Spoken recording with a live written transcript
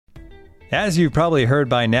As you've probably heard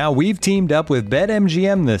by now, we've teamed up with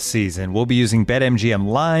BetMGM this season. We'll be using BetMGM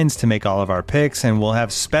lines to make all of our picks, and we'll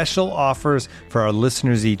have special offers for our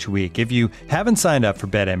listeners each week. If you haven't signed up for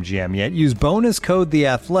BetMGM yet, use bonus code The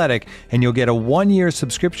Athletic, and you'll get a 1-year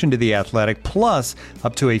subscription to The Athletic, plus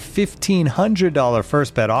up to a $1,500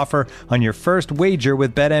 first bet offer on your first wager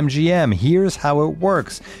with BetMGM. Here's how it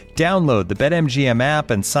works. Download the BetMGM app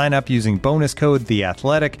and sign up using bonus code The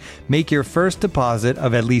Athletic. Make your first deposit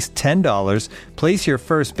of at least $10. Place your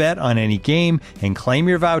first bet on any game and claim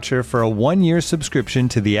your voucher for a 1-year subscription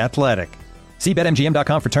to The Athletic. See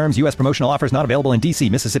BetMGM.com for terms. U.S. promotional offers not available in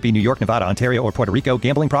D.C., Mississippi, New York, Nevada, Ontario, or Puerto Rico.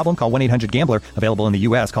 Gambling problem? Call 1-800-GAMBLER. Available in the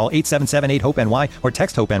U.S. Call 877-8-HOPE-NY or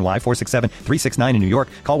text HOPE-NY 467-369 in New York.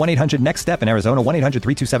 Call 1-800-NEXT-STEP in Arizona.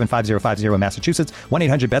 1-800-327-5050 in Massachusetts.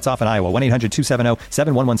 1-800-BETS-OFF in Iowa.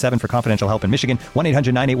 1-800-270-7117 for confidential help in Michigan.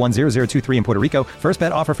 1-800-981-0023 in Puerto Rico. First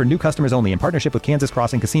bet offer for new customers only in partnership with Kansas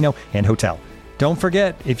Crossing Casino and Hotel. Don't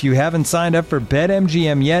forget, if you haven't signed up for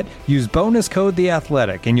BetMGM yet, use bonus code The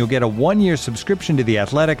Athletic, and you'll get a 1-year subscription to The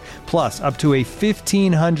Athletic, plus up to a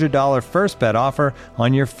 $1,500 first bet offer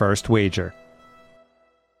on your first wager.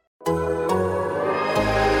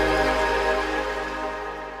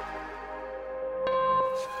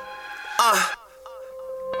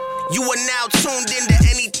 You are now tuned into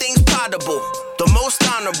Anything's Potable. The most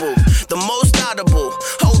honorable, the most audible.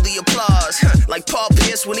 Hold the applause, like Paul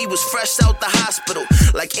Pierce when he was fresh out the hospital.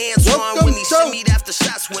 Like Antoine when he shimmied after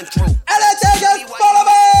shots went through. Anything's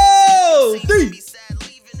Potable!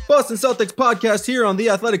 The Boston Celtics podcast here on the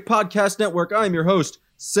Athletic Podcast Network. I am your host,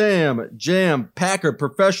 Sam Jam Packer,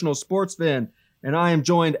 professional sports fan. And I am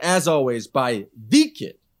joined, as always, by the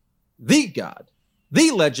kid, the god, the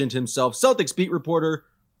legend himself, Celtics beat reporter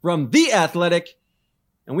from The Athletic.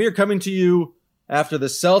 And we are coming to you after the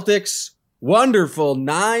Celtics' wonderful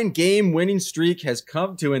 9-game winning streak has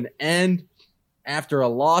come to an end after a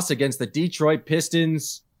loss against the Detroit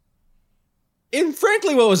Pistons. In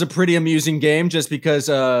frankly, what was a pretty amusing game just because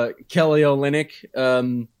Kelly Olynyk,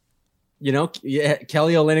 Kelly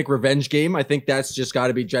Olynyk revenge game. I think that's just got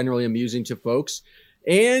to be generally amusing to folks.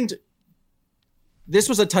 And this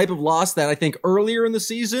was a type of loss that I think earlier in the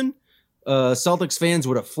season, Celtics fans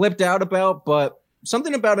would have flipped out about, but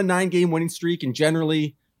something about a 9-game winning streak and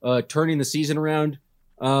generally turning the season around,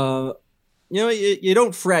 you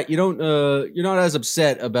don't fret. You're not as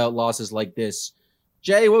upset about losses like this.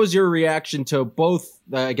 Jay, what was your reaction to both,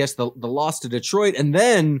 the loss to Detroit, and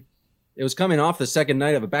then it was coming off the second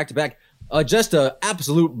night of a back-to-back, just a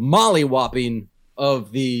absolute mollywhopping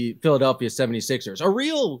of the Philadelphia 76ers. A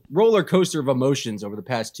real roller coaster of emotions over the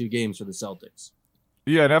past 2 games for the Celtics.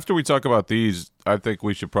 Yeah, and after we talk about these, I think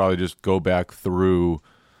we should probably just go back through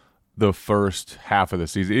the first half of the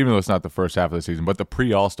season, even though it's not the first half of the season, but the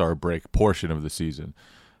pre-All-Star break portion of the season,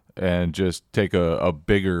 and just take a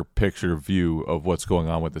bigger picture view of what's going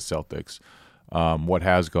on with the Celtics, what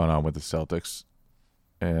has gone on with the Celtics,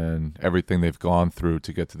 and everything they've gone through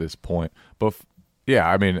to get to this point. But,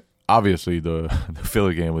 obviously the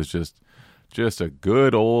Philly game was just a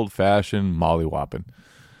good old-fashioned mollywhopping.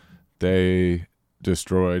 They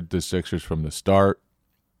destroyed the Sixers from the start.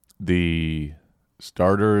 The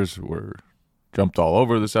starters were jumped all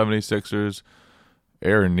over the 76ers.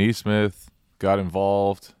 Aaron Nesmith got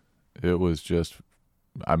involved. It was just,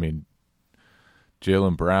 Jaylen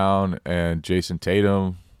Brown and Jason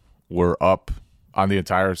Tatum were up on the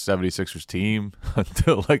entire 76ers team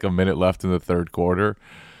until like a minute left in the third quarter,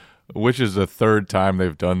 which is the third time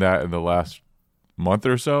they've done that in the last month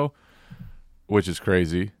or so, which is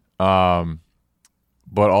crazy.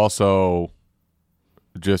 But also,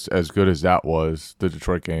 just as good as that was, the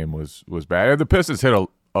Detroit game was bad. And the Pistons hit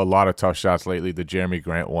a lot of tough shots lately. The Jeremy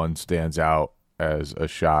Grant one stands out as a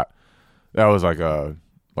shot. That was like a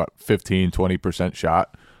 15, 20%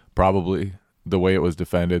 shot, probably, the way it was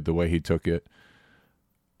defended, the way he took it.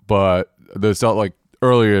 But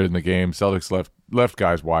earlier in the game, Celtics left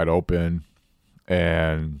guys wide open,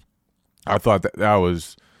 and I thought that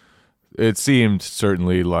was – it seemed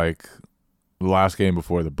certainly like – the last game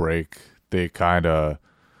before the break, they kind of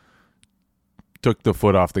took the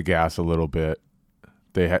foot off the gas a little bit.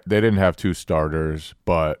 They didn't have 2 starters,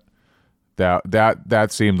 but that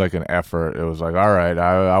seemed like an effort. It was like, all right,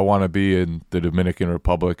 I want to be in the Dominican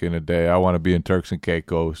Republic in a day. I want to be in Turks and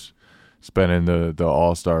Caicos, spending the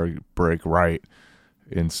All-Star break right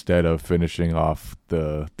instead of finishing off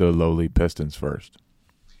the lowly Pistons first.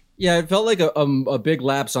 Yeah, it felt like a big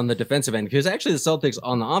lapse on the defensive end because actually the Celtics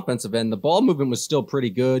on the offensive end, the ball movement was still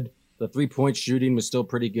pretty good. The 3-point shooting was still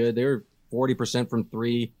pretty good. They were 40% from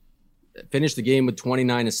 3, finished the game with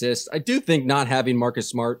 29 assists. I do think not having Marcus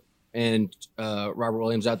Smart and Robert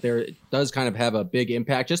Williams out there, it does kind of have a big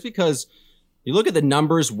impact just because you look at the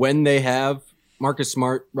numbers when they have Marcus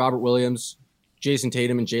Smart, Robert Williams, Jason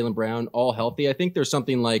Tatum, and Jaylen Brown all healthy. I think there's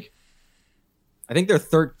something like, I think they're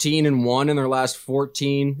 13-1 in their last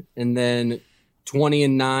 14, and then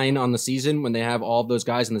 20-9 on the season when they have all of those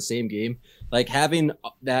guys in the same game. Like, having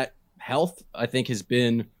that health, I think, has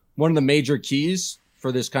been one of the major keys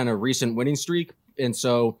for this kind of recent winning streak. And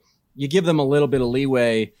so you give them a little bit of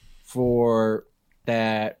leeway for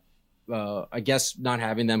that, I guess, not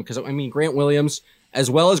having them. Because, I mean, Grant Williams, as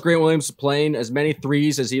well as Grant Williams playing as many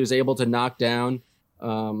threes as he was able to knock down.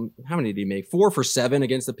 How many did he make? 4 for 7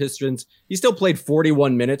 against the Pistons. He still played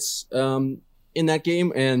 41 minutes in that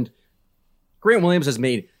game. And Grant Williams has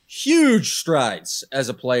made huge strides as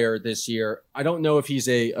a player this year. I don't know if he's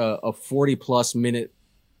a 40-plus minute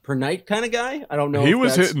per night kind of guy. I don't know. He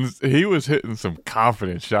was hitting some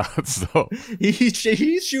confident shots though. He's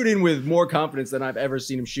shooting with more confidence than I've ever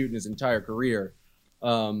seen him shoot in his entire career.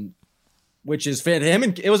 Which is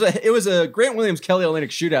fantastic. It was a Grant Williams Kelly Olynyk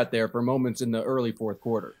shootout there for moments in the early fourth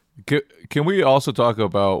quarter. Can we also talk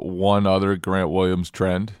about one other Grant Williams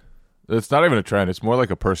trend? It's not even a trend. It's more like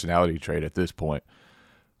a personality trait at this point.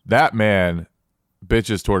 That man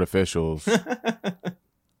bitches toward officials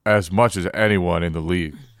as much as anyone in the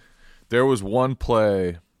league. There was one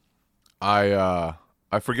play, I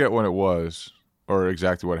forget when it was or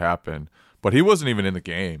exactly what happened, but he wasn't even in the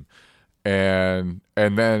game. And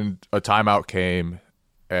then a timeout came,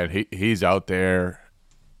 and he's out there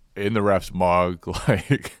in the ref's mug,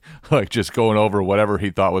 like just going over whatever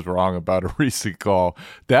he thought was wrong about a recent call.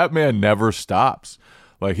 That man never stops.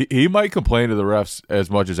 Like he might complain to the refs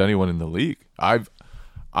as much as anyone in the league.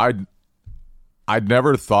 I'd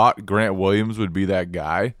never thought Grant Williams would be that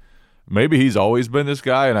guy. Maybe he's always been this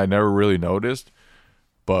guy, and I never really noticed.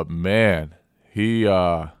 But man, he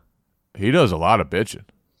does a lot of bitching.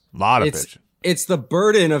 It's the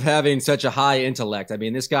burden of having such a high intellect. I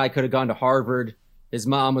mean, this guy could have gone to Harvard. His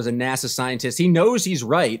mom was a NASA scientist. He knows he's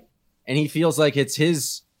right, and he feels like it's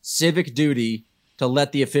his civic duty to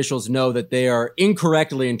let the officials know that they are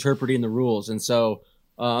incorrectly interpreting the rules. And so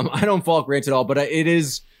I don't fault Grant at all, but it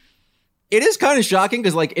is kind of shocking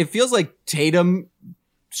because, like, it feels like Tatum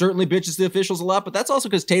certainly bitches the officials a lot, but that's also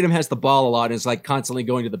because Tatum has the ball a lot and is like constantly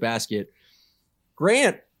going to the basket.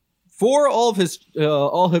 Grant, for all of his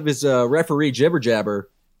referee jibber jabber,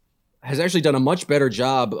 has actually done a much better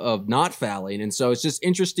job of not fouling. And so it's just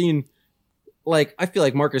interesting. Like, I feel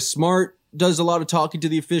like Marcus Smart does a lot of talking to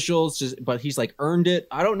the officials, but he's like earned it.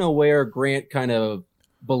 I don't know where Grant kind of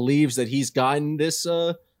believes that he's gotten this.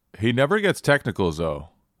 He never gets technicals though.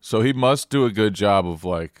 So he must do a good job of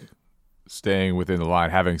like staying within the line,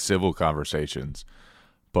 having civil conversations.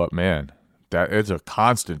 But man, that it's a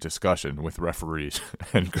constant discussion with referees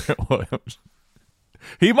and Grant Williams.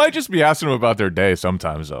 He might just be asking them about their day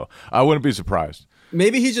sometimes, though. I wouldn't be surprised.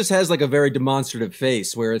 Maybe he just has like a very demonstrative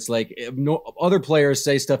face where it's like other players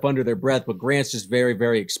say stuff under their breath, but Grant's just very,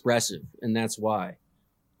 very expressive, and that's why.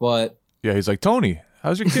 But yeah, he's like, Tony,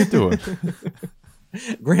 how's your kid doing?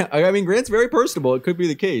 Grant's very personable. It could be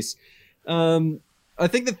the case. I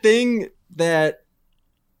think the thing that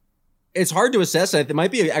it's hard to assess, it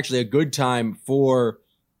might be actually a good time for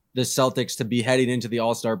the Celtics to be heading into the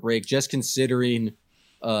All-Star break, just considering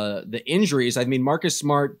the injuries. I mean, Marcus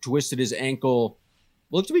Smart twisted his ankle,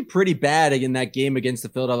 looked to be pretty bad in that game against the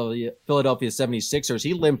Philadelphia 76ers.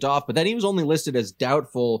 He limped off, but then he was only listed as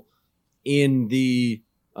doubtful in the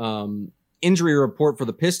injury report for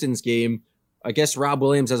the Pistons game. I guess Rob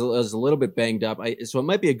Williams is a little bit banged up, so it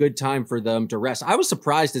might be a good time for them to rest. I was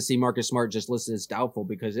surprised to see Marcus Smart just listed as doubtful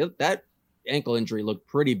because that ankle injury looked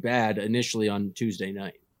pretty bad initially on Tuesday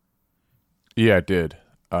night. Yeah, it did.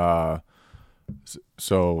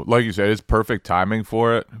 So, like you said, it's perfect timing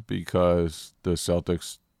for it because the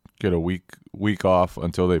Celtics get a week off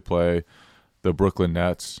until they play the Brooklyn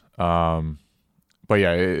Nets. But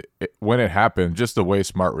yeah, when it happened, just the way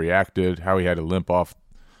Smart reacted, how he had to limp off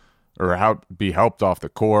or how be helped off the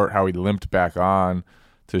court, how he limped back on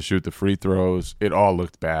to shoot the free throws, it all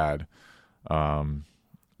looked bad.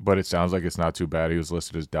 But it sounds like it's not too bad. He was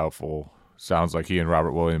listed as doubtful. Sounds like he and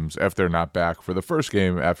Robert Williams, if they're not back for the first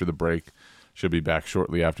game after the break, should be back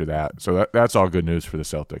shortly after that. So that's all good news for the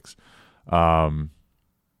Celtics.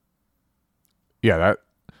 Yeah,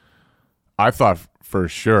 I thought for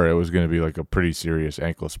sure it was going to be like a pretty serious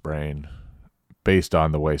ankle sprain based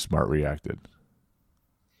on the way Smart reacted.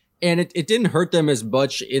 And it didn't hurt them as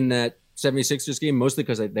much in that 76ers game, mostly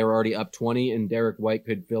because they were already up 20 and Derek White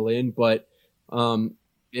could fill in. But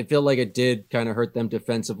it felt like it did kind of hurt them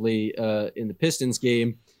defensively in the Pistons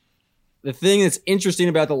game. the thing that's interesting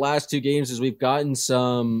about the last two games is we've gotten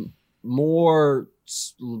some more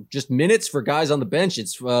just minutes for guys on the bench.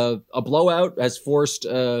 It's a blowout has forced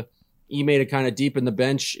Ime to kind of deepen the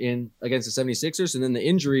bench in against the 76ers, and then the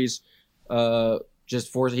injuries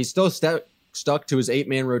just forced. He's still stuck to his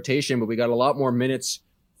 8-man rotation, but we got a lot more minutes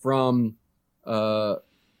from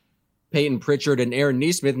Peyton Pritchard and Aaron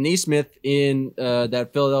Nesmith. Nesmith in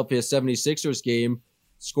that Philadelphia 76ers game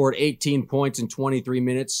scored 18 points in 23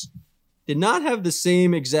 minutes. Did not have the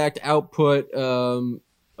same exact output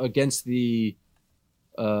against the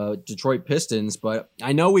Detroit Pistons, but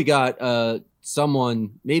I know we got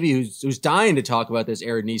someone maybe who's dying to talk about this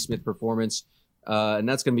Aaron Nesmith performance, and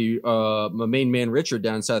that's going to be my main man Richard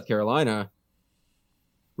down in South Carolina.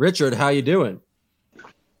 Richard, how you doing?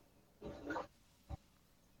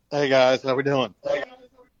 Hey guys, how we doing?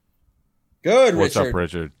 Good, What's Richard. up,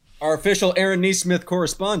 Richard? Our official Aaron Nesmith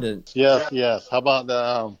correspondent. Yes. How about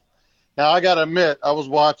the? Now I got to admit, I was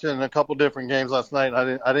watching a couple different games last night.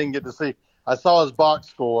 I didn't get to see. I saw his box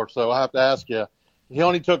score, so I have to ask you. He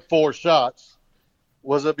only took 4 shots.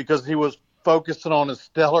 Was it because he was focusing on his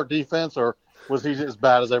stellar defense, or was he as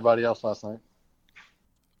bad as everybody else last night?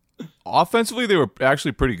 Offensively, they were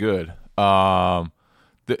actually pretty good.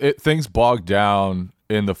 Things bogged down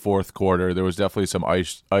in the fourth quarter. There was definitely some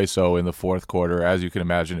ISO in the fourth quarter. As you can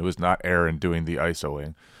imagine, it was not Aaron doing the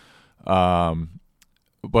ISOing.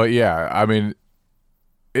 But yeah, I mean,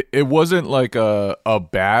 it wasn't like a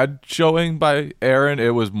bad showing by Aaron.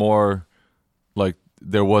 It was more like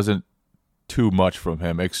there wasn't too much from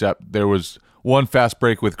him, except there was one fast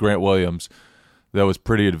break with Grant Williams that was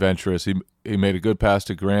pretty adventurous. He made a good pass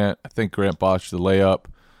to Grant. I think Grant botched the layup.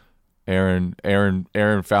 Aaron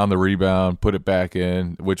found the rebound, put it back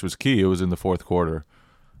in, which was key. It was in the fourth quarter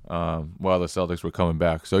while the Celtics were coming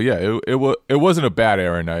back. So yeah, it wasn't a bad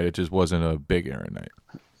Aaron night. It just wasn't a big Aaron night.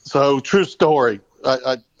 So true story.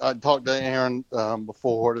 I talked to Aaron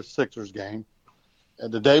before the Sixers game,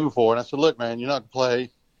 and the day before, and I said, "Look, man, you're not gonna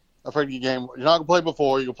play. I figured your game. You're not gonna play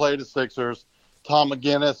before. You're gonna play the Sixers." Tom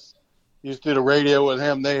McGinnis used to do the radio with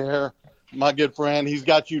him there. My good friend, he's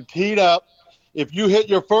got you teed up. If you hit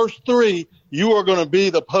your first 3, you are going to be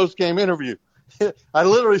the post-game interview. I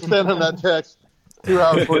literally sent him that text 2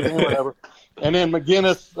 hours before the game, whatever. And then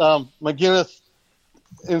McGinnis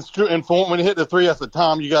informed when he hit the 3, I said,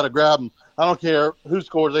 "Tom, you got to grab him. I don't care who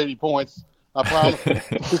scores 80 points. I promise."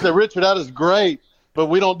 He said, "Richard, that is great, but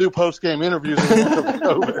we don't do post-game interviews anymore because of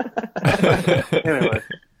COVID." Anyway,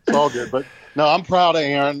 it's all good. But no, I'm proud of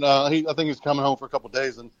Aaron. I think he's coming home for a couple of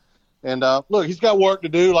days, and look, he's got work to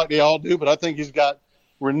do like they all do, but I think he's got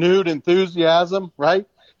renewed enthusiasm, right?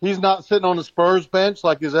 He's not sitting on the Spurs bench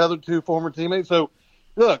like his other 2 former teammates. So,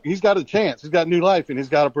 look, he's got a chance. He's got new life, and he's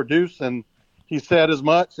got to produce, and he said as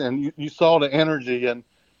much, and you saw the energy. And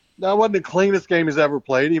that wasn't the cleanest game he's ever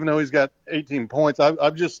played, even though he's got 18 points.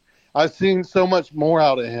 I've seen so much more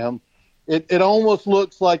out of him. It almost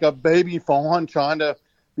looks like a baby fawn trying to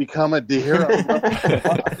become a deer.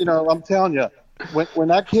 I'm telling you. When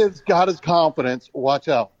that kid's got his confidence, watch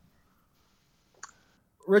out.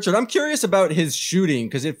 Richard, I'm curious about his shooting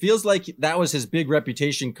because it feels like that was his big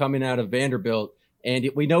reputation coming out of Vanderbilt. And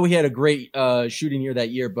we know he had a great shooting year that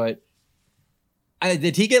year, but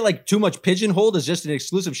did he get like too much pigeonholed as just an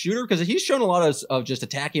exclusive shooter? Because he's shown a lot of just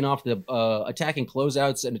attacking off the attacking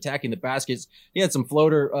closeouts and attacking the baskets. He had some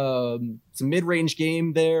floater, some mid-range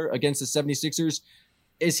game there against the 76ers.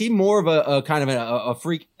 Is he more of a kind of a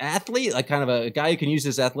freak athlete, like kind of a guy who can use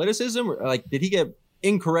his athleticism? Or like, did he get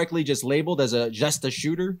incorrectly just labeled as just a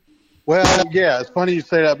shooter? Well, yeah, it's funny you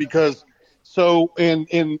say that because so in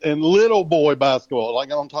little boy basketball,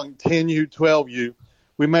 like I'm talking 10U, 12U,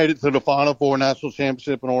 we made it to the Final Four national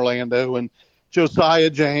championship in Orlando, and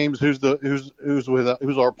Josiah James, who's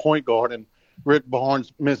our point guard, and Rick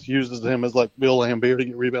Barnes misuses him as like Bill Laimbeer to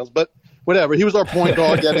get rebounds, but whatever. He was our point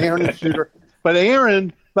guard, that Aaron is shooter. But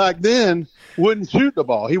Aaron back then wouldn't shoot the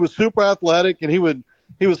ball. He was super athletic, and he would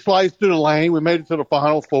slice through the lane. We made it to the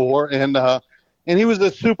Final Four, and he was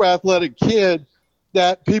a super athletic kid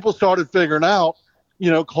that people started figuring out.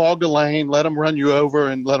 Clog the lane, let him run you over,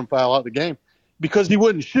 and let him foul out the game because he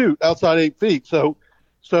wouldn't shoot outside 8 feet. So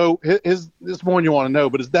this is more than you want to know.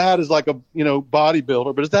 But his dad is like a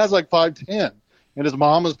bodybuilder, but his dad's like 5'10", and his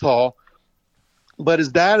mom is tall. But his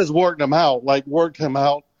dad has worked him out.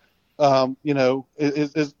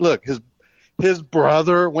 His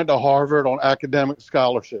brother went to Harvard on academic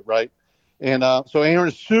scholarship, right? And so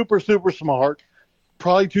Aaron's super, super smart,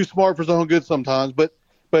 probably too smart for his own good sometimes. But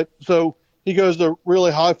so he goes to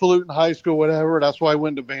really highfalutin high school, whatever. That's why he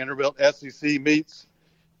went to Vanderbilt. SEC meets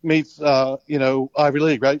Ivy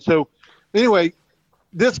League, right? So anyway,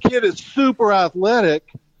 this kid is super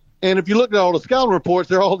athletic. And if you look at all the scouting reports,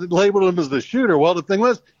 they're all labeled him as the shooter. Well, the thing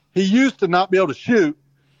was, he used to not be able to shoot.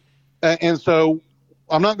 And so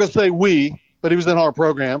I'm not going to say we, but he was in our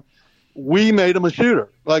program. We made him a shooter.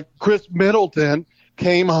 Like Chris Middleton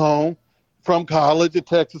came home from college at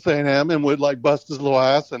Texas A&M and would like bust his little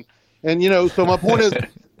ass. And you know, so my point is,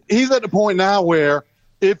 he's at the point now where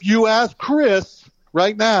if you ask Chris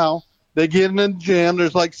right now, they get in the gym,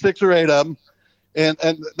 there's like 6 or 8 of them, and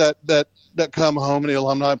that come home and the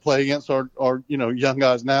alumni play against our you know, young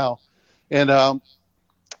guys now. And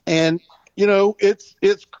you know, it's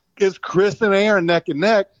Chris and Aaron neck and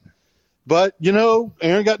neck, but you know,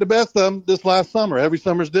 Aaron got the best of them this last summer. Every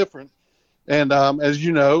summer's different. And as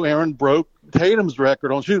you know, Aaron broke Tatum's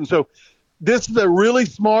record on shooting. So this is a really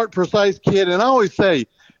smart, precise kid. And I always say,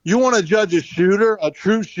 you want to judge a shooter, a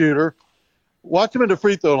true shooter, watch him at the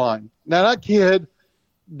free throw line. Now that kid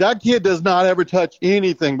does not ever touch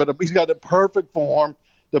anything, but he's got the perfect form,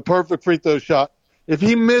 the perfect free throw shot. If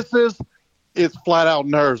he misses, it's flat out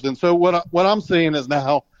nerves. And so what I'm seeing is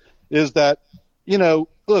that, you know,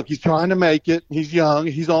 look, he's trying to make it. He's young.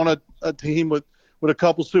 He's on a team with a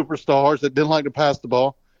couple superstars that didn't like to pass the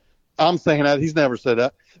ball. I'm saying that. He's never said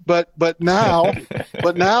that. But now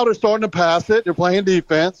they're starting to pass it. They're playing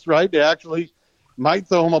defense, right? They actually might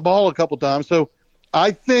throw him a ball a couple times. So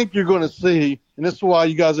I think you're going to see, and this is why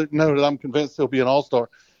you guys know that I'm convinced he'll be an all-star,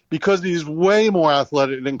 because he's way more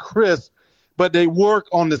athletic than Chris, but they work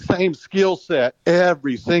on the same skill set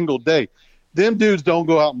every single day. Them dudes don't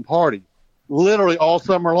go out and party. Literally all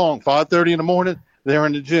summer long, 5:30 in the morning, they're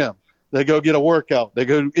in the gym. They go get a workout. They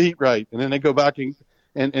go eat right, and then they go back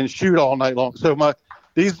and shoot all night long. So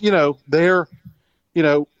these, you know, they're, you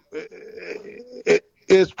know,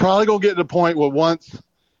 it's probably going to get to the point where once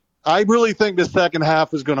I really think the second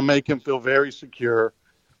half is going to make him feel very secure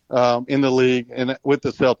in the league and with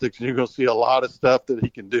the Celtics, and you're going to see a lot of stuff that he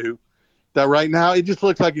can do. That right now it just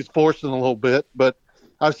looks like he's forcing a little bit, but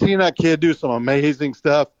I've seen that kid do some amazing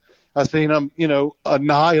stuff. I've seen him, you know,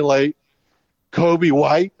 annihilate Kobe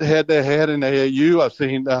White head-to-head in AAU. I've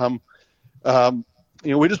seen,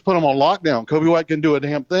 you know, we just put him on lockdown. Kobe White can do a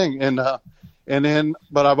damn thing.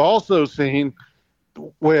 But I've also seen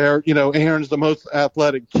where, you know, Aaron's the most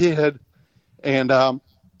athletic kid. And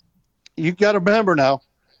you've got to remember now,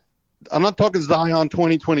 I'm not talking Zion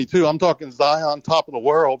 2022. I'm talking Zion top of the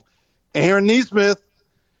world. Aaron Nesmith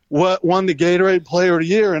won the Gatorade Player of the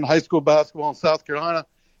Year in high school basketball in South Carolina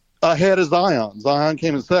ahead of Zion. Zion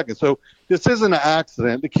came in second. So this isn't an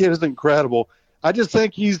accident. The kid is incredible. I just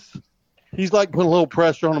think he's like putting a little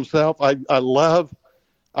pressure on himself. I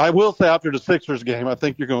will say after the Sixers game, I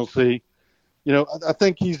think you're going to see, you know, I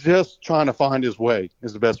think he's just trying to find his way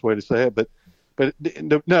is the best way to say it. But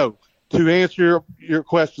no, to answer your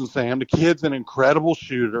question, Sam, the kid's an incredible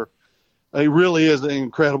shooter. He really is an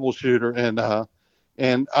incredible shooter. And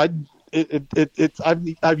I've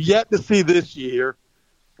yet to see this year,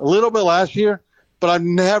 a little bit last year, but I've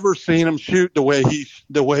never seen him shoot the way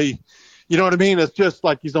you know what I mean? It's just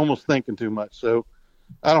like he's almost thinking too much. So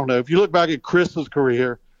I don't know. If you look back at Chris's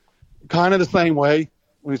career, kind of the same way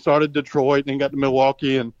when he started Detroit and got to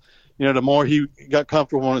Milwaukee, and you know, the more he got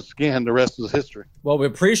comfortable on his skin, the rest is history. Well, we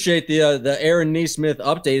appreciate the Aaron Nesmith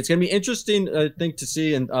update. It's going to be interesting, I think, to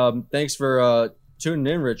see. And thanks for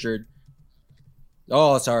tuning in, Richard.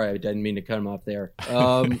 Oh, sorry, I didn't mean to cut him off there.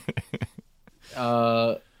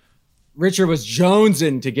 Richard was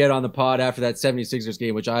jonesing to get on the pod after that 76ers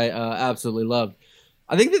game, which I absolutely loved.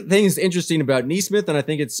 I think the thing is interesting about Nesmith, and I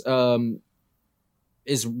think it's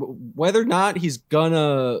is whether or not he's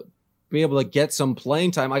gonna be able to get some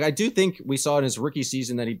playing time. Like, I do think we saw in his rookie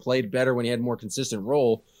season that he played better when he had a more consistent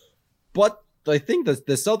role, but I think the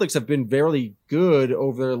Celtics have been very good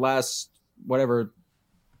over their last whenever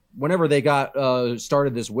they got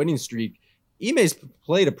started this winning streak. Ime's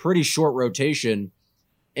played a pretty short rotation.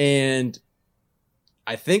 And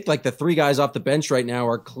I think like the 3 guys off the bench right now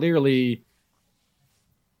are clearly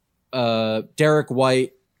Derek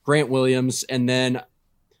White, Grant Williams, and then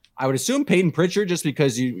I would assume Peyton Pritchard, just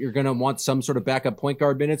because you're going to want some sort of backup point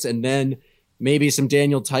guard minutes, and then maybe some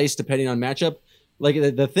Daniel Tice depending on matchup. Like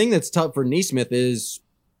the thing that's tough for Nesmith is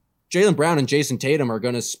Jaylen Brown and Jason Tatum are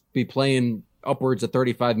going to be playing upwards of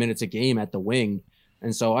 35 minutes a game at the wing.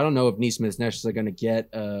 And so I don't know if Nesmith is necessarily going to get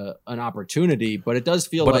an opportunity, but it does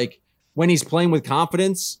feel like when he's playing with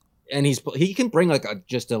confidence and he can bring like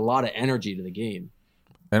just a lot of energy to the game.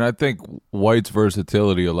 And I think White's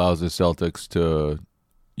versatility allows the Celtics to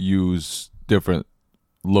use different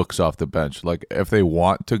looks off the bench. Like if they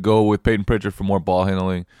want to go with Peyton Pritchard for more ball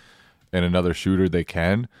handling and another shooter, they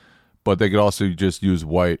can, but they could also just use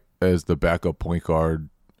White as the backup point guard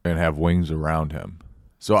and have wings around him.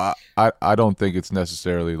 So I don't think it's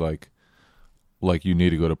necessarily like you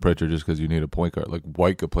need to go to Pritchard just because you need a point guard. Like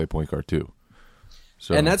White could play point guard too.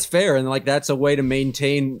 So, and that's fair, and like that's a way to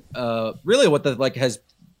maintain really what has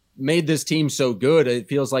made this team so good. It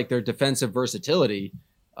feels like their defensive versatility.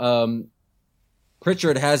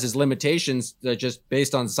 Pritchard has his limitations just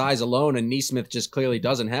based on size alone, and Nesmith just clearly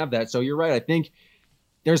doesn't have that. So you're right. I think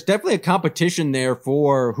there's definitely a competition there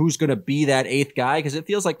for who's going to be that eighth guy, because it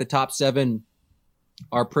feels like the top 7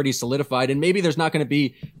 are pretty solidified, and maybe there's not going to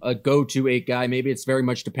be a go-to 8 guy. Maybe it's very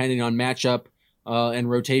much depending on matchup and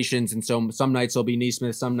rotations, and so some nights will be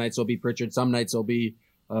Nesmith, some nights will be Pritchard, some nights will be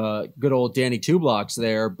good old Danny Two Blocks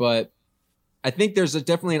there. But I think there's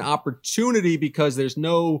definitely an opportunity because there's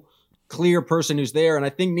no clear person who's there, and I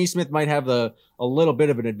think Nesmith might have a little bit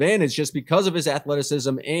of an advantage just because of his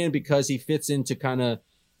athleticism and because he fits into kind of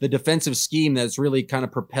the defensive scheme that's really kind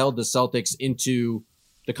of propelled the Celtics into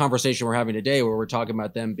the conversation we're having today, where we're talking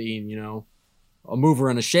about them being, a mover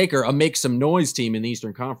and a shaker, a make some noise team in the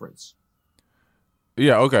Eastern Conference.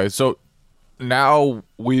 Yeah, okay. So now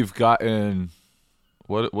we've gotten,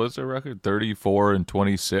 what's their record?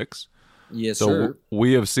 34-26? Yes, so sir.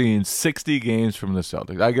 We have seen 60 games from the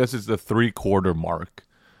Celtics. I guess it's the 3-quarter mark.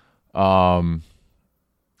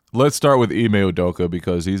 Let's start with Ime Udoka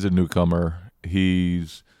because he's a newcomer.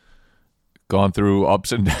 He's gone through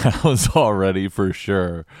ups and downs already for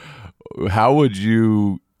sure. How would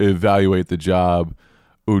you evaluate the job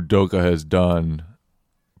Udoka has done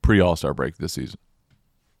pre-All-Star break this season?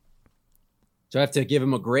 Do I have to give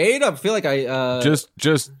him a grade? I feel like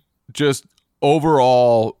just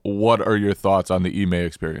overall, what are your thoughts on the Ime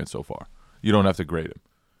experience so far? You don't have to grade him.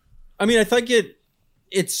 I mean, I think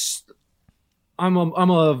it's I'm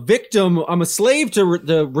a victim. I'm a slave to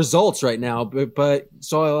the results right now. But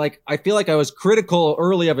so I feel like I was critical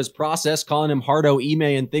early of his process, calling him Hardo Ime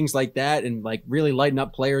and things like that, and like really lighting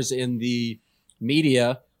up players in the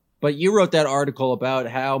media. But you wrote that article about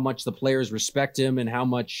how much the players respect him and how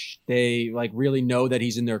much they like really know that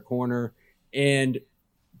he's in their corner, and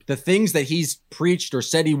the things that he's preached or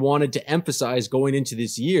said he wanted to emphasize going into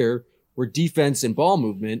this year were defense and ball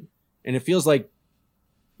movement. And it feels like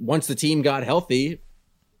once the team got healthy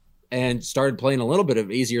and started playing a little bit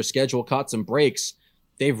of easier schedule, caught some breaks,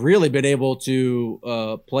 they've really been able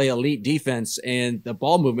to play elite defense, and the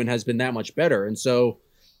ball movement has been that much better. And so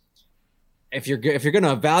if you're going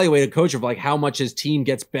to evaluate a coach of like how much his team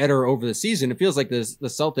gets better over the season, it feels like the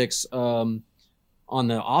Celtics on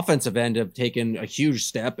the offensive end have taken a huge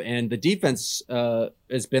step, and the defense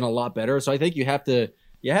has been a lot better. So I think you have to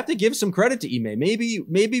give some credit to Ime.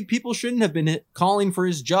 Maybe people shouldn't have been calling for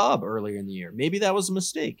his job earlier in the year. Maybe that was a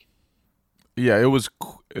mistake. Yeah, it was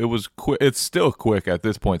quick. It's still quick at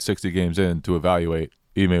this point, 60 games in, to evaluate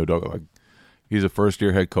Ime Udoka. Like, he's a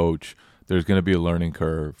first-year head coach. There's going to be a learning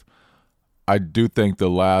curve. I do think the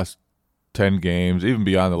last 10 games, even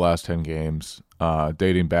beyond the last 10 games,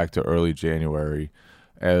 dating back to early January,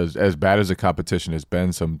 as bad as the competition has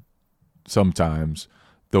been sometimes,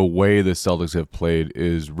 the way the Celtics have played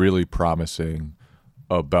is really promising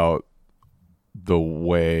about the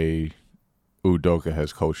way Udoka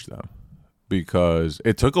has coached them, because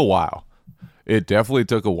it took a while. It definitely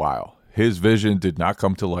took a while. His vision did not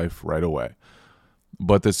come to life right away,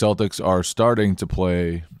 but the Celtics are starting to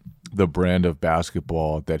play the brand of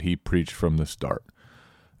basketball that he preached from the start.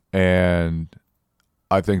 And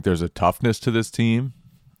I think there's a toughness to this team.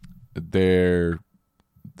 The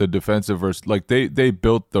defensive they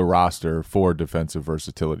built the roster for defensive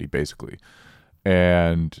versatility, basically.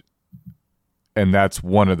 And that's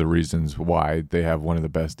one of the reasons why they have one of the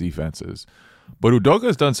best defenses. But Udoka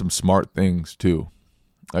has done some smart things too.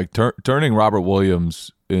 Like turning Robert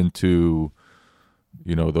Williams into,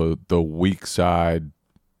 the weak side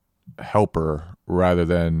helper rather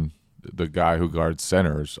than the guy who guards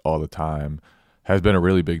centers all the time has been a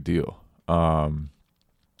really big deal.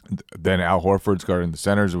 Then Al Horford's guarding the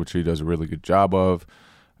centers, which he does a really good job of,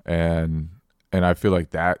 and I feel like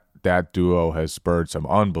that duo has spurred some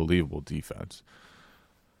unbelievable defense.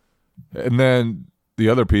 And then the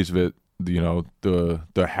other piece of it,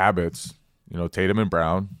 the habits, Tatum and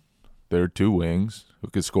Brown, they're two wings who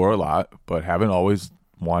can score a lot, but haven't always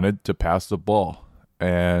wanted to pass the ball.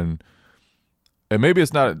 And maybe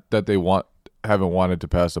it's not that they haven't wanted to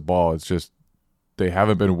pass the ball. It's just they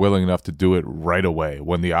haven't been willing enough to do it right away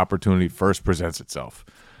when the opportunity first presents itself.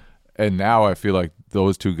 And now I feel like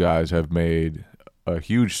those two guys have made a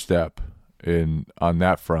huge step on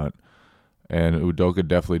that front. And Udoka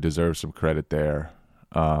definitely deserves some credit there.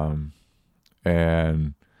 And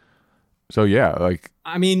So yeah, like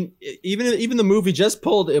I mean, even the movie just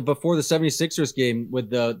pulled before the 76ers game with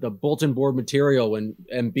the bulletin board material when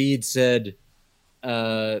Embiid said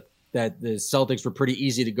that the Celtics were pretty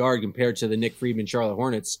easy to guard compared to the Nick Friedman Charlotte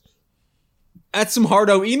Hornets. That's some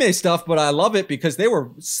Hardo Ime stuff, but I love it because they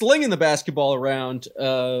were slinging the basketball around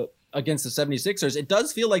against the 76ers. It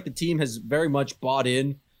does feel like the team has very much bought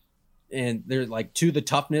in, and they're like to the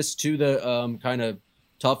toughness, to the kind of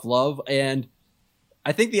tough love. And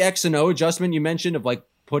I think the X and O adjustment you mentioned of like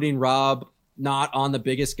putting Rob not on the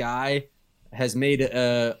biggest guy has made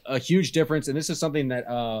a huge difference. And this is something that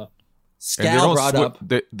Scal brought up.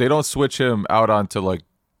 They don't switch him out onto like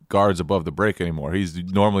guards above the break anymore. He's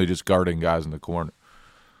normally just guarding guys in the corner.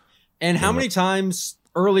 And how many times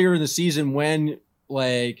earlier in the season when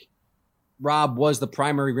like Rob was the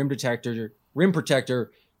primary rim protector,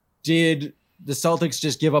 did the Celtics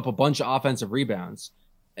just give up a bunch of offensive rebounds?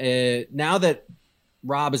 Now that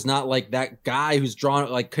Rob is not like that guy who's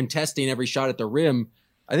drawn like contesting every shot at the rim,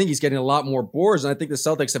 I think he's getting a lot more boards. And I think the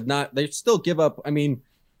Celtics they still give up. I mean,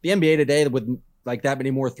 the NBA today with like that many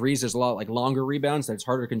more threes, there's a lot like longer rebounds that's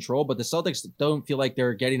harder to control, but the Celtics don't feel like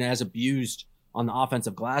they're getting as abused on the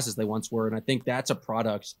offensive glass as they once were. And I think that's a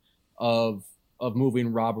product of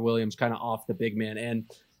moving Robert Williams kind of off the big man. And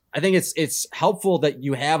I think it's helpful that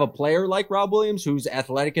you have a player like Rob Williams who's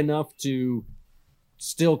athletic enough to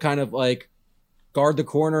still kind of like guard the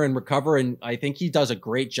corner and recover. And I think he does a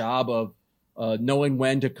great job of knowing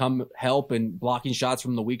when to come help and blocking shots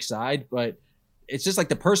from the weak side. But it's just like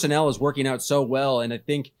the personnel is working out so well. And I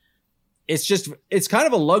think it's kind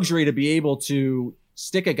of a luxury to be able to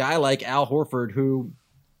stick a guy like Al Horford, who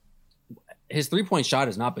his 3-point shot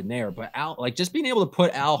has not been there, but Al, like just being able to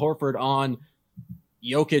put Al Horford on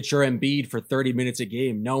Jokic or Embiid for 30 minutes a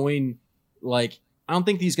game, knowing like, I don't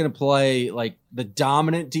think he's going to play like the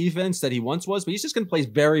dominant defense that he once was, but he's just going to play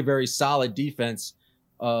very, very solid defense.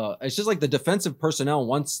 It's just like the defensive personnel,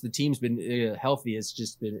 once the team's been healthy,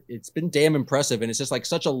 it's been damn impressive. And it's just like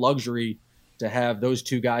such a luxury to have those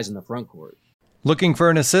two guys in the front court. Looking for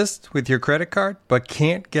an assist with your credit card, but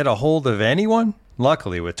can't get a hold of anyone?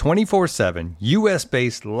 Luckily, with 24/7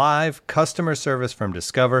 U.S.-based live customer service from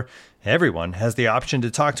Discover, everyone has the option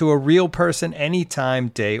to talk to a real person anytime,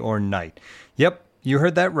 day or night. Yep, you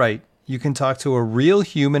heard that right. You can talk to a real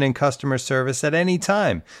human in customer service at any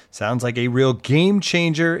time. Sounds like a real game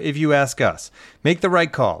changer if you ask us. Make the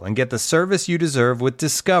right call and get the service you deserve with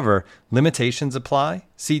Discover. Limitations apply.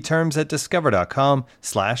 See terms at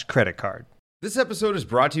discover.com/creditcard. This episode is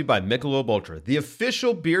brought to you by Michelob Ultra, the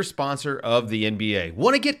official beer sponsor of the NBA.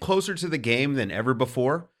 Want to get closer to the game than ever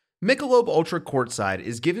before? Michelob Ultra Courtside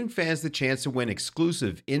is giving fans the chance to win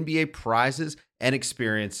exclusive NBA prizes and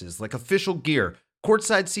experiences like official gear,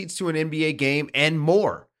 courtside seats to an NBA game, and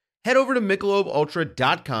more. Head over to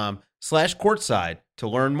MichelobUltra.com/courtside to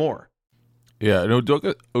learn more. Yeah, and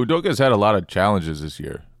Udoka's had a lot of challenges this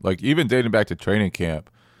year. Like even dating back to training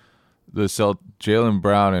camp, Jaylen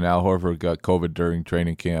Brown and Al Horford got COVID during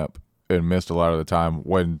training camp and missed a lot of the time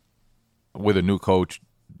when with a new coach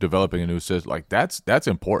developing a new system. Like that's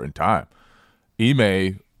important time.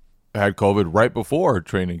 Ime had COVID right before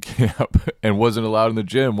training camp and wasn't allowed in the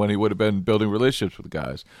gym when he would have been building relationships with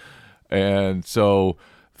guys. And so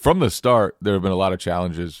from the start, there have been a lot of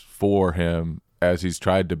challenges for him as he's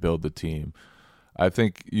tried to build the team. I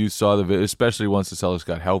think you saw especially once the Celtics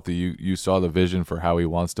got healthy, you saw the vision for how he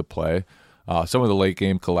wants to play. Some of the late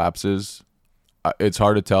game collapses, it's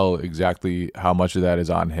hard to tell exactly how much of that is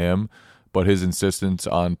on him, but his insistence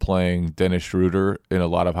on playing Dennis Schroeder in a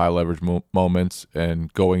lot of high leverage moments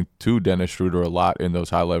and going to Dennis Schroeder a lot in those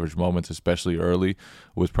high leverage moments, especially early,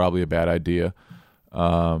 was probably a bad idea.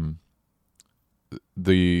 The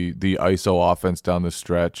ISO offense down the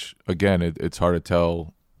stretch, again, it's hard to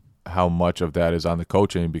tell how much of that is on the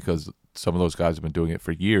coaching because some of those guys have been doing it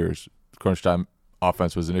for years. Crunch time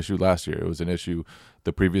offense was an issue last year. It was an issue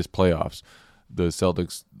the previous playoffs. The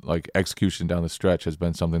Celtics like execution down the stretch has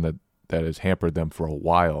been something that has hampered them for a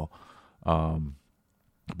while.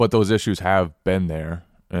 But those issues have been there,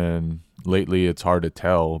 and lately it's hard to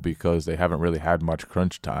tell because they haven't really had much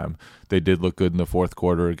crunch time. They did look good in the fourth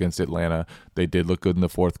quarter against Atlanta. They did look good in the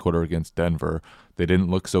fourth quarter against Denver. They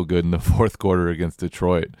didn't look so good in the fourth quarter against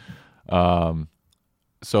Detroit.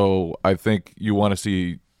 So I think you want to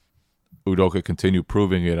see Udoka continue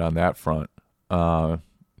proving it on that front. Some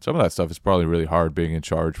of that stuff is probably really hard being in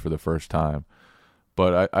charge for the first time.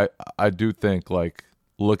 But I do think like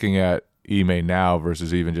looking at Ime now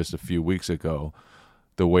versus even just a few weeks ago,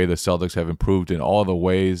 the way the Celtics have improved in all the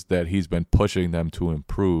ways that he's been pushing them to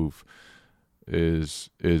improve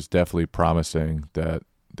is definitely promising that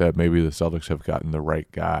maybe the Celtics have gotten the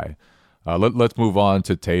right guy. Let's move on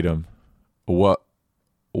to Tatum.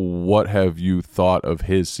 What have you thought of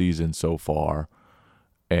his season so far,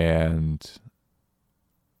 and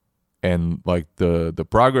like the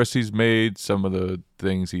progress he's made, some of the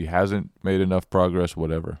things he hasn't made enough progress,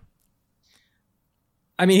 whatever?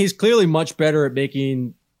 I mean, he's clearly much better at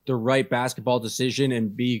making the right basketball decision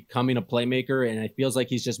and becoming a playmaker, and it feels like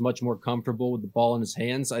he's just much more comfortable with the ball in his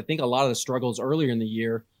hands. I think a lot of the struggles earlier in the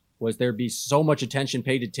year was there'd be so much attention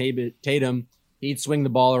paid to Tatum, he'd swing the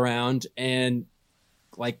ball around, and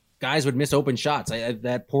like guys would miss open shots.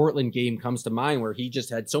 That Portland game comes to mind where he just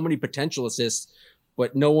had so many potential assists,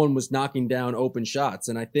 but no one was knocking down open shots.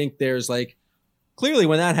 And I think there's like, clearly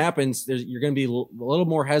when that happens, you're going to be a little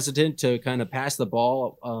more hesitant to kind of pass the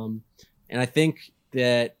ball. And I think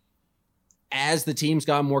that as the teams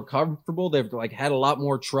got more comfortable, they've like had a lot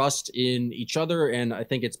more trust in each other. And I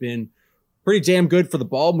think it's been pretty damn good for the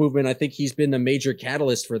ball movement. I think he's been the major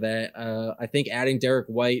catalyst for that. I think adding Derek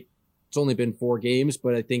White, it's only been 4 games,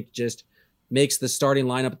 but I think just makes the starting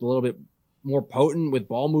lineup a little bit more potent with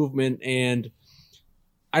ball movement. And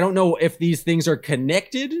I don't know if these things are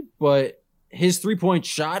connected, but his 3-point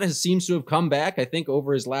shot seems to have come back. I think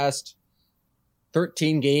over his last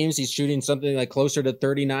 13 games, he's shooting something like closer to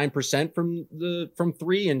 39% from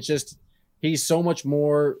 3. And just, he's so much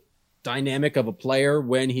more dynamic of a player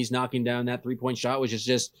when he's knocking down that 3-point shot, which is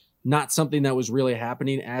just not something that was really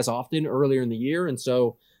happening as often earlier in the year. And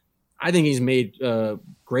so I think he's made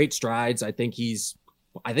great strides. I think he's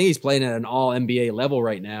playing at an all NBA level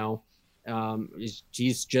right now.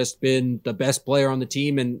 He's just been the best player on the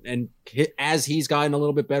team, and as he's gotten a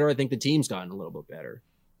little bit better, I think the team's gotten a little bit better.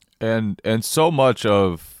 And so much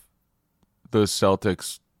of the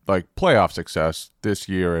Celtics like playoff success this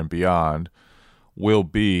year and beyond will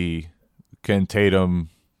be, can Tatum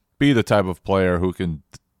be the type of player who can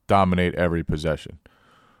dominate every possession,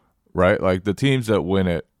 right? Like the teams that win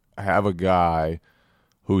it have a guy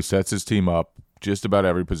who sets his team up just about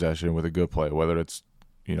every possession with a good play, whether it's,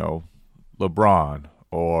 LeBron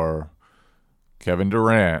or Kevin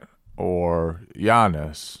Durant or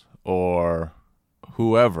Giannis or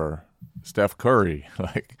whoever, Steph Curry,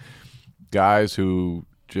 like guys who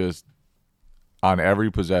just on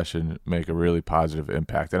every possession make a really positive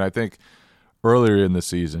impact. And I think earlier in the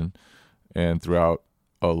season and throughout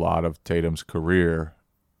a lot of Tatum's career,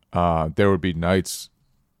 there would be nights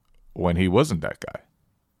when he wasn't that guy,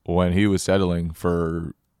 when he was settling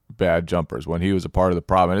for bad jumpers, when he was a part of the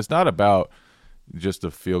problem. And it's not about just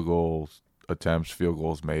the field goal attempts, field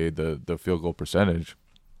goals made, the field goal percentage.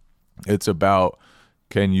 It's about,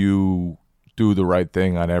 can you do the right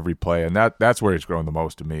thing on every play? And that's where he's grown the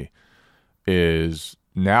most to me, is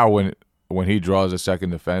now when he draws a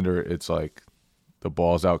second defender, it's like the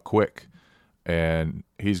ball's out quick, and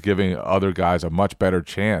he's giving other guys a much better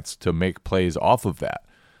chance to make plays off of that.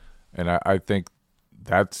 And I think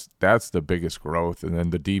that's the biggest growth. And then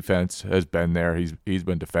the defense has been there. He's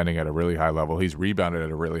been defending at a really high level. He's rebounded at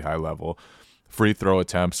a really high level. Free throw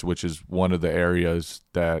attempts, which is one of the areas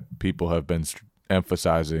that people have been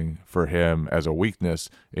emphasizing for him as a weakness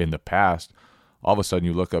in the past. All of a sudden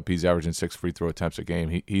you look up, he's averaging 6 free throw attempts a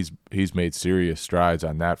game. He's made serious strides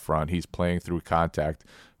on that front. He's playing through contact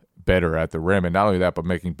better at the rim. And not only that, but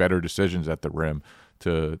making better decisions at the rim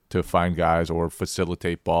to find guys or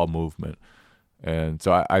facilitate ball movement. And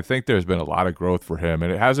so I think there's been a lot of growth for him.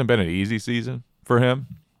 And it hasn't been an easy season for him.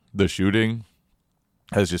 The shooting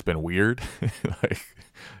has just been weird. Like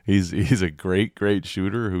he's a great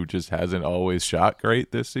shooter who just hasn't always shot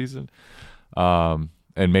great this season. And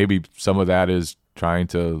maybe some of that is trying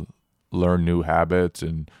to learn new habits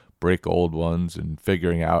and break old ones and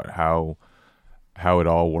figuring out how it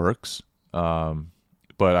all works.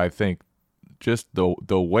 But I think just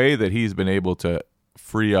the way that he's been able to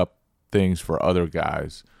free up things for other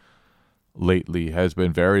guys lately has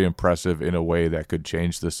been very impressive in a way that could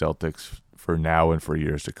change the Celtics for now and for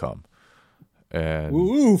years to come.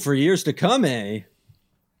 And for years to come, eh?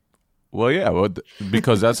 Well, yeah,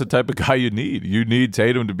 because that's the type of guy you need. You need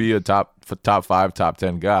Tatum to be a top 5, top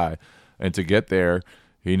 10 guy. And to get there,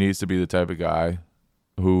 he needs to be the type of guy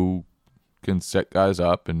who can set guys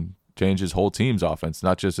up and change his whole team's offense,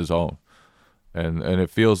 not just his own. And it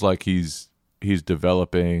feels like he's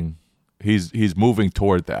developing, he's moving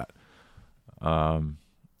toward that. And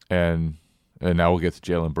now we'll get to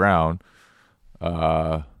Jaylen Brown.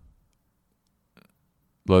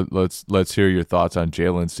 Let's hear your thoughts on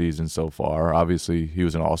Jaylen's season so far. Obviously, he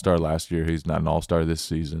was an all-star last year. He's not an all-star this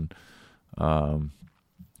season.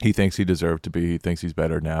 He thinks he deserved to be. He thinks he's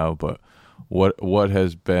better now. But what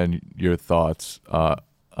has been your thoughts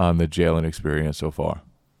on the Jaylen experience so far?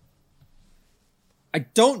 I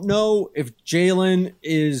don't know if Jalen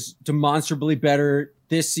is demonstrably better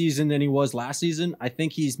this season than he was last season. I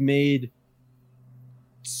think he's made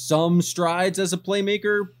some strides as a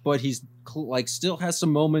playmaker, but he's like still has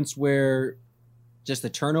some moments where just the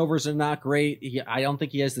turnovers are not great. I don't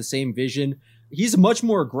think he has the same vision. He's much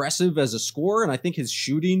more aggressive as a scorer, and I think his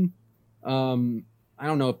shooting, I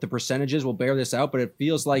don't know if the percentages will bear this out, but it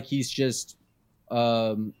feels like he's just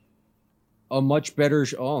a much better.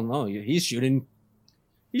 He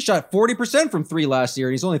shot 40% from three last year,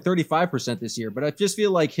 and he's only 35% this year. But I just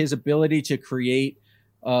feel like his ability to create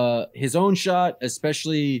his own shot,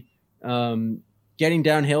 especially getting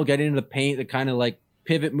downhill, getting into the paint, the kind of like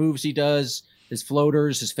pivot moves he does, his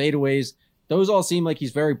floaters, his fadeaways, those all seem like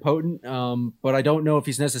he's very potent. But I don't know if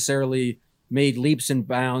he's necessarily made leaps and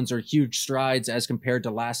bounds or huge strides as compared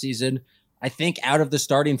to last season. I think out of the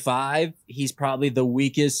starting five, he's probably the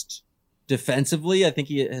weakest defensively. I think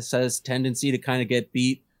he has tendency to kind of get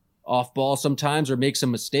beat off ball sometimes or make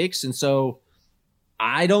some mistakes. And so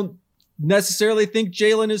I don't necessarily think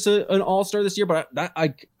Jalen is an all-star this year, but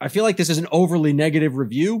I feel like this is an overly negative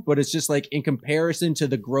review, but it's just like in comparison to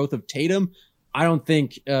the growth of Tatum, I don't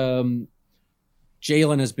think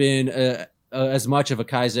Jalen has been as much of a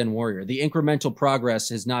Kaizen warrior. The incremental progress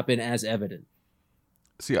has not been as evident.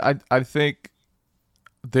 See, I think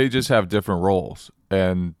they just have different roles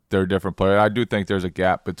and they're different players. I do think there's a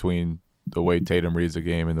gap between the way Tatum reads the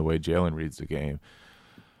game and the way Jalen reads the game.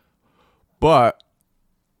 But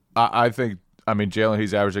I think, Jalen,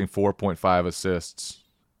 he's averaging 4.5 assists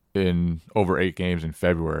in over 8 games in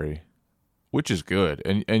February, which is good.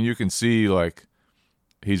 And you can see, like,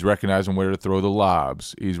 he's recognizing where to throw the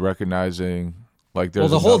lobs. He's recognizing, like,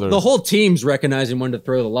 there's the whole team's recognizing when to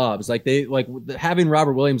throw the lobs. Like, having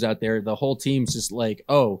Robert Williams out there, the whole team's just like,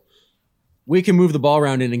 oh, we can move the ball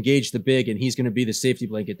around and engage the big, and he's going to be the safety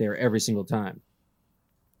blanket there every single time.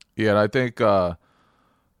 Yeah, and I think,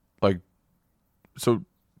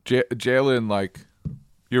 Jalen, like,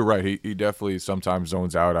 you're right. He definitely sometimes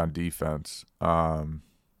zones out on defense.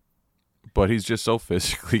 But he's just so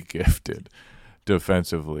physically gifted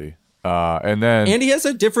defensively. And he has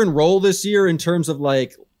a different role this year in terms of,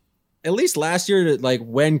 like, at least last year, like,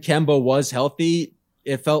 when Kemba was healthy,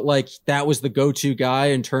 it felt like that was the go-to guy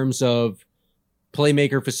in terms of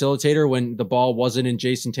playmaker facilitator when the ball wasn't in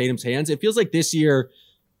Jason Tatum's hands. It feels like this year,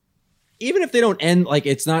 even if they don't end, like,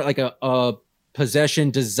 it's not like a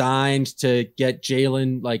possession designed to get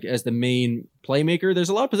Jalen, like, as the main playmaker. There's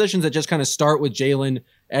a lot of possessions that just kind of start with Jalen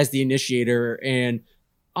as the initiator, and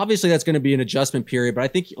obviously that's going to be an adjustment period. But I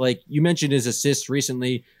think, like you mentioned, his assists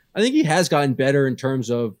recently, I think he has gotten better in terms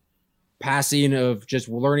of passing, of just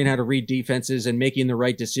learning how to read defenses and making the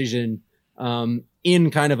right decision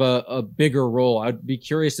in kind of a bigger role. I'd be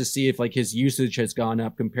curious to see if, like, his usage has gone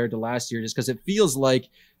up compared to last year, just because it feels like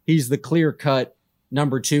he's the clear-cut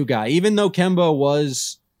number 2 guy. Even though Kemba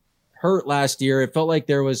was hurt last year, it felt like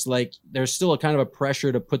there's still a kind of a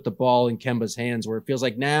pressure to put the ball in Kemba's hands, where it feels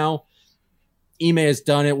like now Ime has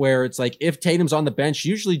done it where it's like, if Tatum's on the bench,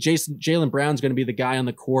 usually Jaylen Brown's going to be the guy on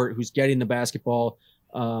the court who's getting the basketball.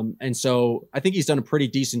 And so I think he's done a pretty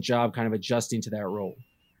decent job kind of adjusting to that role.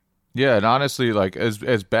 Yeah, and honestly, like,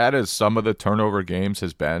 as bad as some of the turnover games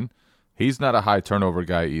has been, he's not a high turnover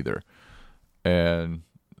guy either. And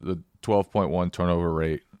the 12.1 turnover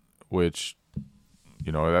rate, which,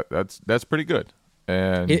 you know, that's pretty good.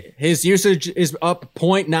 And his usage is up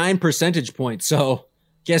 0.9 percentage points. So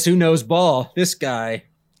guess who knows ball? This guy.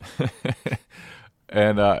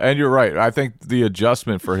 And you're right. I think the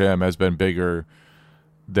adjustment for him has been bigger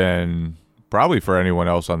than probably for anyone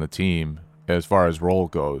else on the team as far as role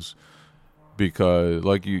goes, because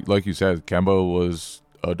like you said, Kemba was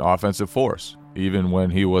an offensive force. Even when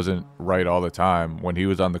he wasn't right all the time, when he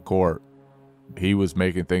was on the court, he was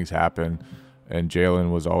making things happen, and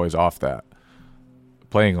Jalen was always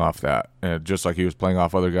playing off that, and just like he was playing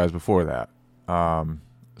off other guys before that.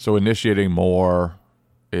 So initiating more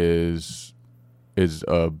is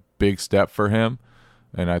a big step for him,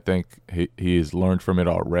 and I think he has learned from it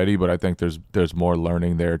already, but I think there's more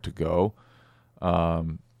learning there to go.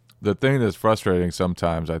 The thing that's frustrating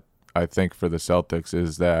sometimes, I think, for the Celtics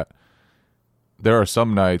is that there are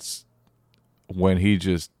some nights when he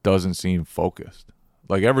just doesn't seem focused.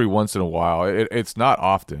 Like, every once in a while, it's not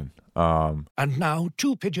often, And now,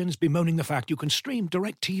 2 pigeons bemoaning the fact you can stream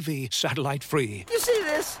DirecTV satellite-free. You see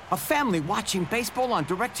this? A family watching baseball on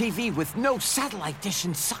DirecTV with no satellite dish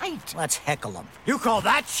in sight. Let's heckle them. You call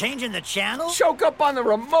that changing the channel? Choke up on the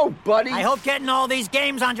remote, buddy. I hope getting all these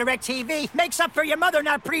games on DirecTV makes up for your mother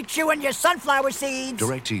not pre-chewing your sunflower seeds.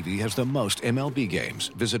 DirecTV has the most MLB games.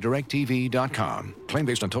 Visit DirecTV.com. Claim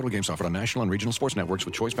based on total games offered on national and regional sports networks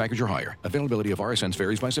with choice package or higher. Availability of RSNs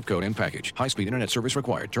varies by zip code and package. High-speed internet service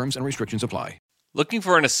required. Terms and restrictions apply. Looking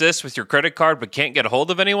for an assist with your credit card but can't get a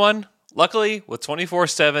hold of anyone? Luckily, with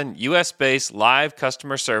 24/7 US-based live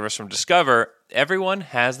customer service from Discover, everyone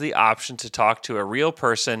has the option to talk to a real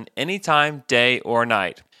person anytime, day or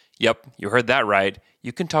night. Yep, you heard that right.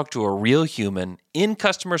 You can talk to a real human in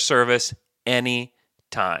customer service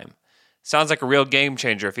anytime. Sounds like a real game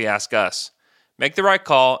changer if you ask us. Make the right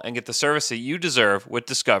call and get the service that you deserve with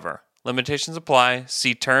Discover. Limitations apply.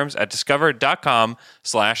 See terms at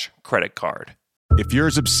discover.com/creditcard. If you're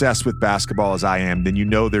as obsessed with basketball as I am, then you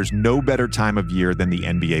know there's no better time of year than the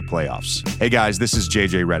NBA playoffs. Hey guys, this is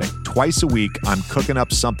JJ Redick. Twice a week, I'm cooking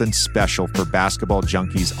up something special for basketball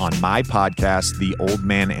junkies on my podcast, The Old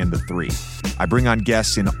Man and the Three. I bring on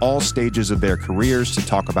guests in all stages of their careers to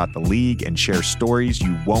talk about the league and share stories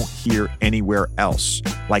you won't hear anywhere else,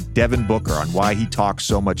 like Devin Booker on why he talks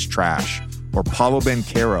so much trash, or Paolo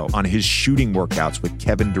Banchero on his shooting workouts with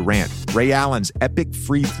Kevin Durant, Ray Allen's epic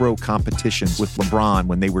free throw competitions with LeBron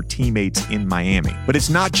when they were teammates in Miami. But it's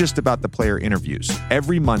not just about the player interviews.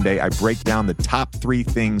 Every Monday, I break down the top 3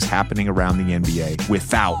 things happening around the NBA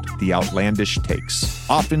without the outlandish takes.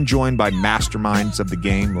 Often joined by masterminds of the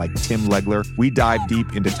game like Tim Legler, we dive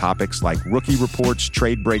deep into topics like rookie reports,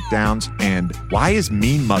 trade breakdowns, and why is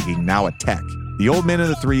mean mugging now a tech? The Old Man and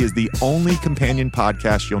the Three is the only companion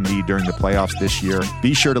podcast you'll need during the playoffs this year.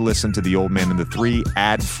 Be sure to listen to The Old Man and the Three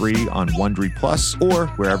ad-free on Wondery Plus or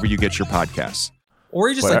wherever you get your podcasts. Or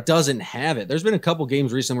he just doesn't have it. There's been a couple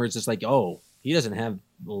games recently where it's just like, oh, he doesn't have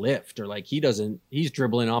lift, or like he's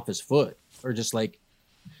dribbling off his foot, or just like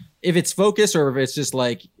if it's focus or if it's just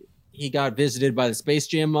like he got visited by the Space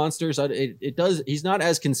Jam monsters. He's not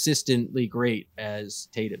as consistently great as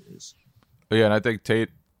Tatum is. Yeah, and I think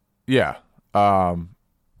yeah. And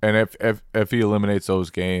if he eliminates those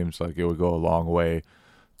games, like it would go a long way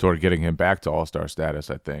toward getting him back to All-Star status,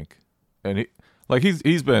 I think. And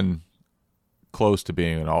he's been close to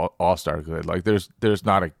being an All-Star good. Like there's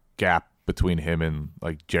not a gap between him and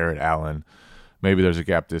like Jarrett Allen. Maybe there's a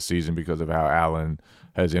gap this season because of how Allen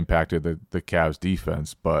has impacted the Cavs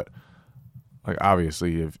defense, but like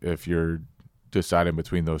obviously if you're deciding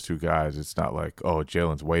between those two guys, it's not like, oh,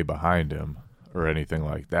 Jalen's way behind him or anything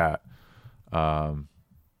like that.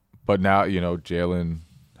 But now, Jalen,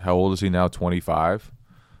 how old is he now? 25,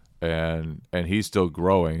 and he's still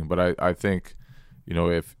growing. But I think,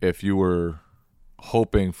 if you were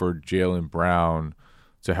hoping for Jaylen Brown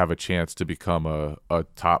to have a chance to become a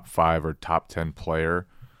top 5 or top 10 player,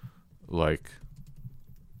 like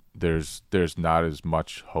there's not as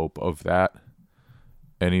much hope of that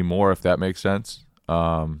anymore, if that makes sense.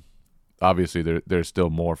 Obviously there's still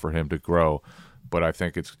more for him to grow. But I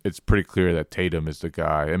think it's pretty clear that Tatum is the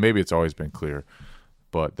guy, and maybe it's always been clear,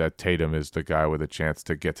 but that Tatum is the guy with a chance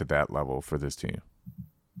to get to that level for this team.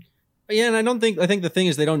 Yeah, and I think the thing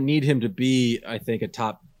is they don't need him to be, I think, a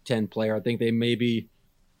top 10 player. I think they need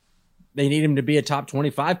him to be a top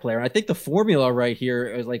 25 player. I think the formula right here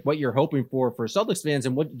is like what you're hoping for Celtics fans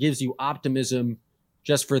and what gives you optimism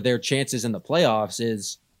just for their chances in the playoffs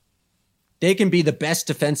is they can be the best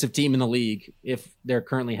defensive team in the league if they're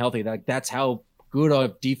currently healthy. That's how good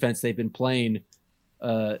of defense they've been playing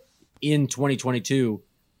in 2022.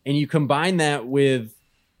 And you combine that with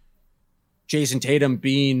Jason Tatum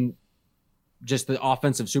being just the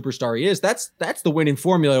offensive superstar he is, that's the winning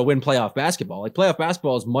formula to win playoff basketball. Like playoff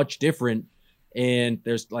basketball is much different, and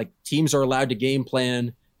there's like teams are allowed to game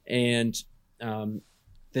plan, and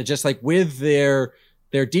they're just like with their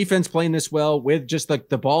defense playing this well, with just like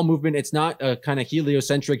the ball movement, it's not a kind of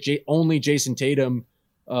heliocentric only Jason Tatum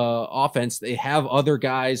offense. They have other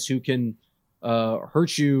guys who can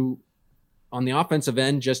hurt you on the offensive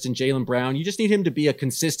end, just in Jaylen Brown. You just need him to be a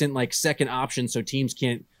consistent like second option so teams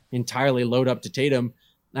can't entirely load up to Tatum.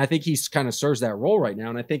 And I think he's kind of serves that role right now.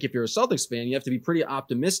 And I think if you're a Celtics fan, you have to be pretty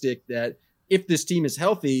optimistic that if this team is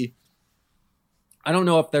healthy, I don't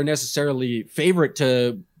know if they're necessarily favorite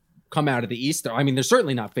to come out of the East. I mean, they're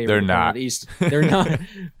certainly not favorite to come out of the East. They're not.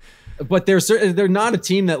 But they're not a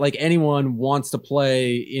team that like anyone wants to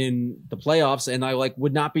play in the playoffs. And I like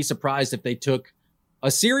would not be surprised if they took a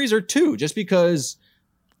series or two, just because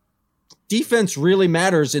defense really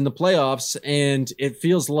matters in the playoffs. And it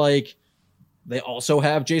feels like they also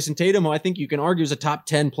have Jason Tatum, who I think you can argue is a top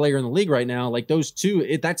 10 player in the league right now. Like those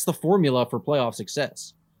two, that's the formula for playoff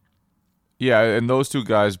success. Yeah, and those two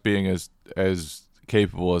guys being as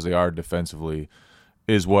capable as they are defensively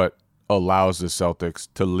is what allows the Celtics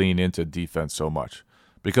to lean into defense so much,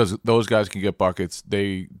 because those guys can get buckets.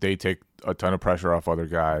 They take a ton of pressure off other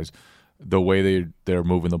guys. The way they're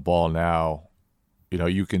moving the ball now,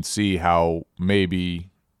 you can see how maybe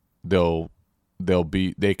they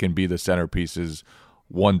can be the centerpieces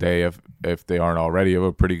one day if they aren't already of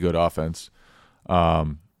a pretty good offense.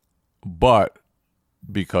 But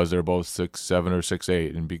because they're both 6'7" or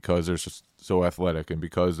 6'8", and because they're so athletic, and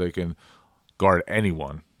because they can guard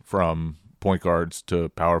anyone from point guards to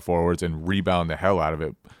power forwards and rebound the hell out of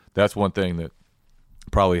it. That's one thing that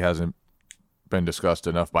probably hasn't been discussed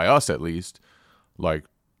enough by us, at least. Like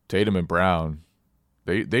Tatum and Brown,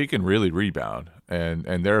 they can really rebound,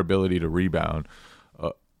 and their ability to rebound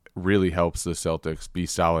really helps the Celtics be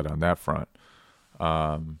solid on that front.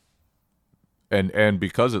 And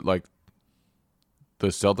because it like the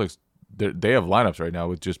Celtics, they have lineups right now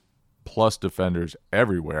with just plus defenders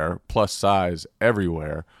everywhere, plus size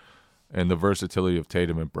everywhere, and the versatility of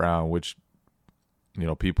Tatum and Brown, which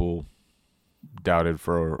people doubted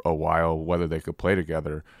for a while whether they could play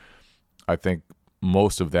together. I think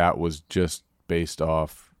most of that was just based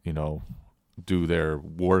off, do their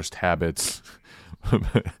worst habits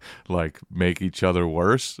like make each other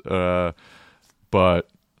worse. But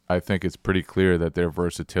I think it's pretty clear that their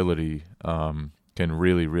versatility can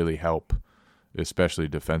really, really help, especially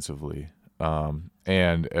defensively.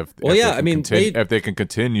 And if they can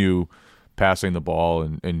continue passing the ball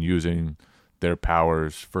and using their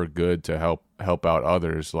powers for good to help out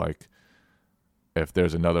others, like if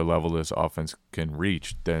there's another level this offense can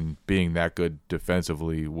reach, then being that good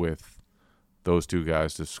defensively with those two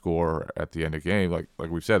guys to score at the end of the game, like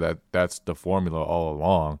we've said, that's the formula all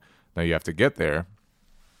along. Now you have to get there.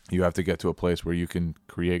 You have to get to a place where you can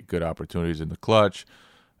create good opportunities in the clutch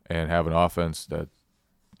and have an offense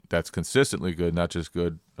that's consistently good, not just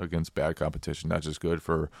good against bad competition, not just good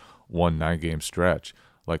for 1 9-game stretch,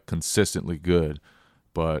 like consistently good.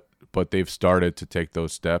 But they've started to take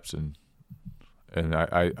those steps, and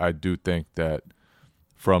I do think that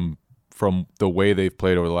from the way they've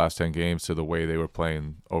played over the last 10 games to the way they were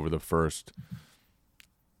playing over the first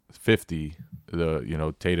 50,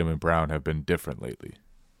 Tatum and Brown have been different lately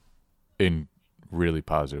in really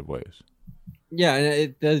positive ways. Yeah,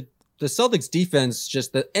 and the Celtics defense,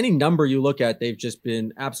 just any number you look at, they've just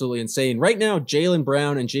been absolutely insane. Right now, Jaylen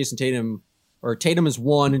Brown and Jason Tatum, or Tatum is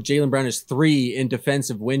 1 and Jaylen Brown is 3 in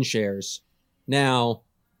defensive win shares. Now,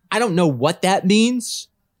 I don't know what that means,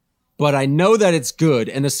 but I know that it's good.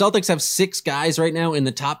 And the Celtics have 6 guys right now in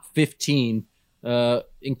the top 15,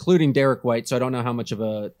 including Derek White. So I don't know how much of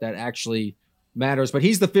that actually matters, but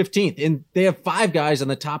he's the 15th. And they have 5 guys in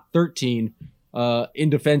the top 13 in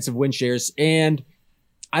defensive win shares. And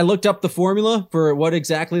I looked up the formula for what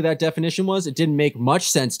exactly that definition was. It didn't make much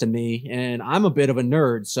sense to me, and I'm a bit of a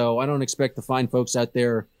nerd, so I don't expect the fine folks out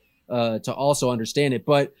there to also understand it.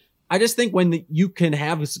 But I just think when you can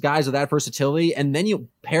have guys of that versatility, and then you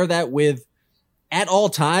pair that with, at all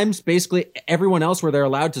times, basically everyone else where they're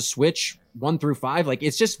allowed to switch 1 through 5, like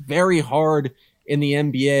it's just very hard in the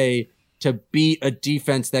NBA to beat a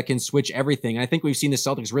defense that can switch everything. I think we've seen the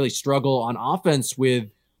Celtics really struggle on offense with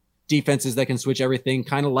defenses that can switch everything,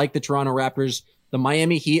 kind of like the Toronto Raptors. The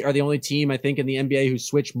Miami Heat are the only team, I think, in the NBA who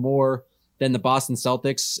switch more than the Boston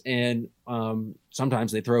Celtics, and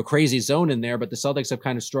sometimes they throw a crazy zone in there, but the Celtics have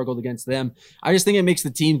kind of struggled against them. I just think it makes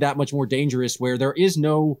the team that much more dangerous, where there is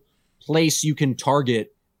no place you can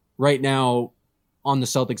target right now on the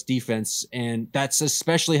Celtics defense, and that's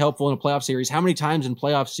especially helpful in a playoff series. How many times in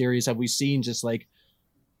playoff series have we seen just like,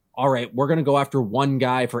 all right, we're going to go after one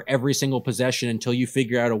guy for every single possession until you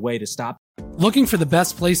figure out a way to stop? Looking for the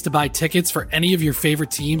best place to buy tickets for any of your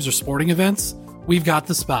favorite teams or sporting events? We've got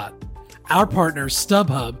the spot. Our partner,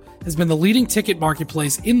 StubHub, has been the leading ticket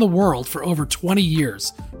marketplace in the world for over 20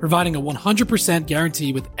 years, providing a 100%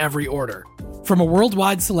 guarantee with every order. From a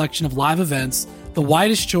worldwide selection of live events, the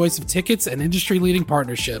widest choice of tickets, and industry-leading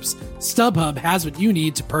partnerships, StubHub has what you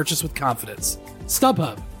need to purchase with confidence.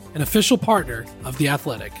 StubHub, an official partner of The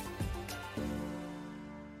Athletic.